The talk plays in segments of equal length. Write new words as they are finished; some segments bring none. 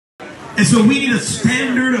And so we need a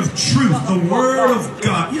standard of truth, the Word of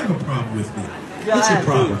God. You have a problem with me. What's your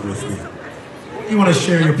problem with me? You want to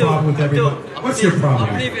share your problem with everybody? What's your problem?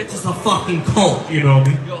 I believe it's just a fucking cult. Do you know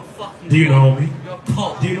me? You're a fucking Do you know me? You're a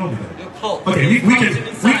cult. Do you know me? You're a cult. Okay,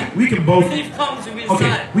 we can both.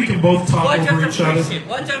 Okay, we can both talk over each other.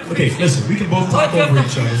 Okay, listen, we can both talk over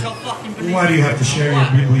each other. Why do you have to share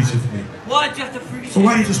your beliefs with me? Why do you have to preach it? So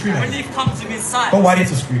why do you have to scream at me? Belief comes inside. But why do you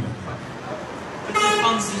have to scream at me? Belief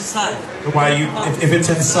comes inside. Why are you? If it's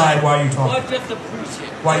inside, why are you talking? Why do you have to preach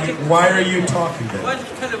it? Why are you talking then? Why do you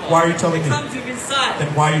tell him? Why are you telling me? It comes inside.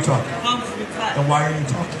 Then why are you talking? It comes inside. Then why are you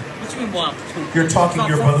talking? What do you mean why I'm talking? You're talking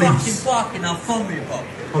your beliefs. Fucking barking now from me, bro.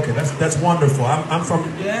 Okay, that's wonderful. I'm from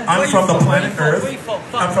the planet Earth.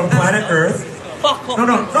 I'm from planet Earth. Fuck off. No,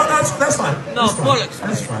 that's fine. No, bollocks.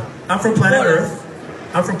 That's fine. I'm from planet Earth.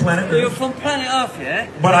 I'm from planet Earth. You're from planet Earth, yeah?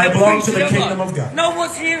 But I belong to the kingdom of God. No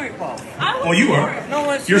one's here, bro. Oh, you are. No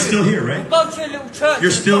one's You're still here, right? Go to a little church.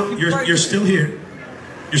 You're still here. You're still here.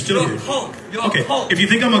 You're okay. a cult. If you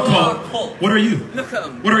think I'm a cult, what are you? Look at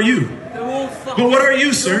them. What are you? They're all fucking. But what are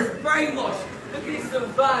you, sir? Brainwashed. Look at this little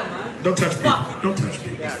guy, man. Don't touch me. Don't touch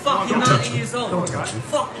me. He's fucking 90 years old. Don't touch me.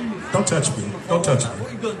 Fuck you. Don't touch me. Don't touch me. What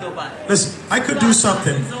are you going to do about it? Listen, I could do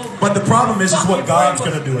something, but the problem is what God's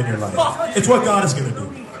going to do in your life. It's what God is going to do.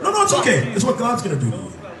 No, it's okay. It's what God's going to do to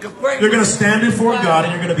you. You're going to stand before God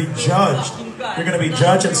and you're going to be judged. You're going to be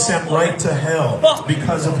judged and sent right to hell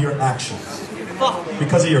because of your actions.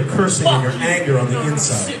 Because of your cursing and your anger on the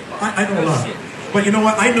inside. I know a lot. But you know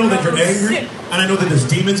what? I know that you're angry, and I know that there's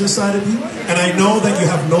demons inside of you, and I know that you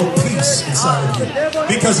have no peace inside of you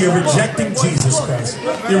because you're rejecting Jesus Christ.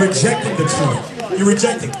 You're rejecting the truth. You're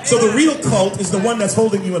rejecting. So the real cult is the one that's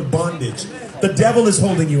holding you in bondage. The devil is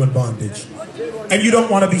holding you in bondage, and you don't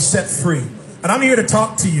want to be set free. And I'm here to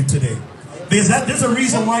talk to you today. There's a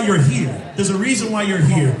reason why you're here. There's a reason why you're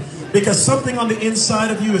here. Because something on the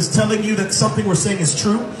inside of you is telling you that something we're saying is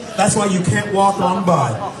true. That's why you can't walk on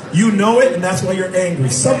by. You know it, and that's why you're angry.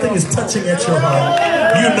 Something is touching at your heart.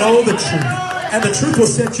 You know the truth, and the truth will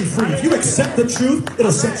set you free. If you accept the truth,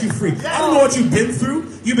 it'll set you free. I don't know what you've been through.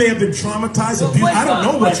 You may have been traumatized, abused. I don't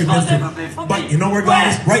know what you've been through. But you know where God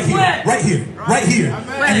is? Right here, right here, right here.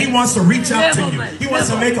 And He wants to reach out to you. He wants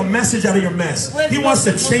to make a message out of your mess. He wants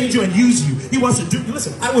to change you and use you. He wants to do.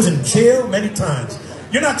 Listen, I was in jail many times.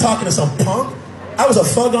 You're not talking to some punk. I was a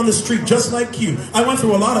thug on the street just like you. I went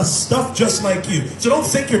through a lot of stuff just like you. So don't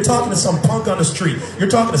think you're talking to some punk on the street. You're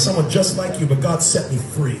talking to someone just like you, but God set me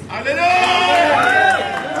free. You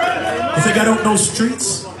think I don't know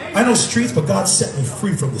streets? I know streets, but God set me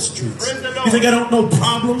free from the streets. You think I don't know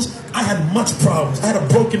problems? I had much problems. I had a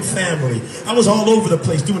broken family. I was all over the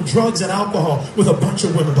place doing drugs and alcohol with a bunch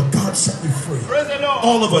of women, but God set me free.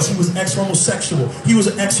 All of us. He was ex-homosexual. He was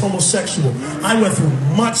an ex-homosexual. I went through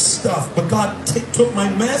much stuff, but God took my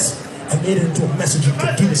mess and made it into a message. He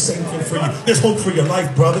could do the same thing for you. There's hope for your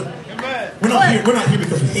life, brother. We're not here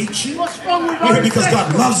because we hate you. We're here because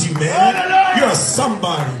God loves you, man. You're a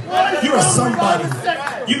somebody. You're a somebody.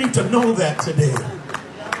 You need to know that today.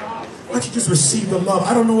 Why don't you just receive the love?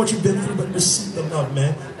 I don't know what you've been through, but receive the love,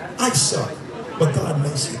 man. I suck, but God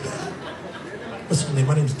loves you, man. What's your name?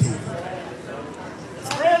 My name's David.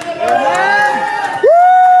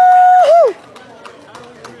 Woo!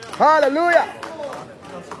 Hallelujah.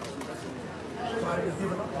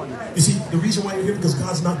 You see, the reason why you're here is because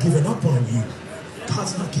God's not giving up on you.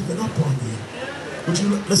 God's not giving up on you. Would you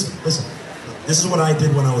listen? This is what I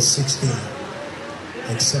did when I was 16.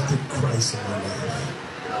 I accepted Christ in my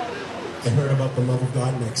life. I heard about the love of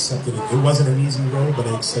God and I accepted it. It wasn't an easy road, but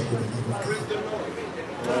I accepted the love of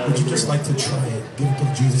God. Would you just like to try it?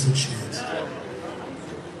 Give Jesus a chance.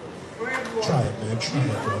 Try it, man. Try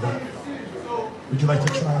it, brother. Would you like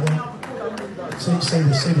to try that? Say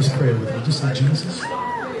this prayer with me. Just say Jesus.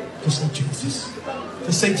 Just say Jesus.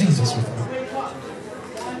 Just say Jesus with me.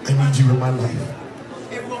 I need you in my life.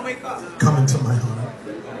 Come into my heart.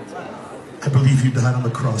 I believe you died on the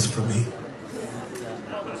cross for me.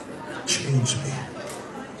 Change me.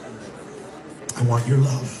 I want your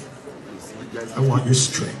love. I want your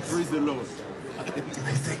strength. I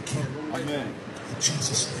thank you. Amen. In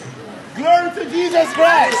Jesus' name. Glory to Jesus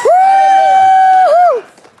Christ.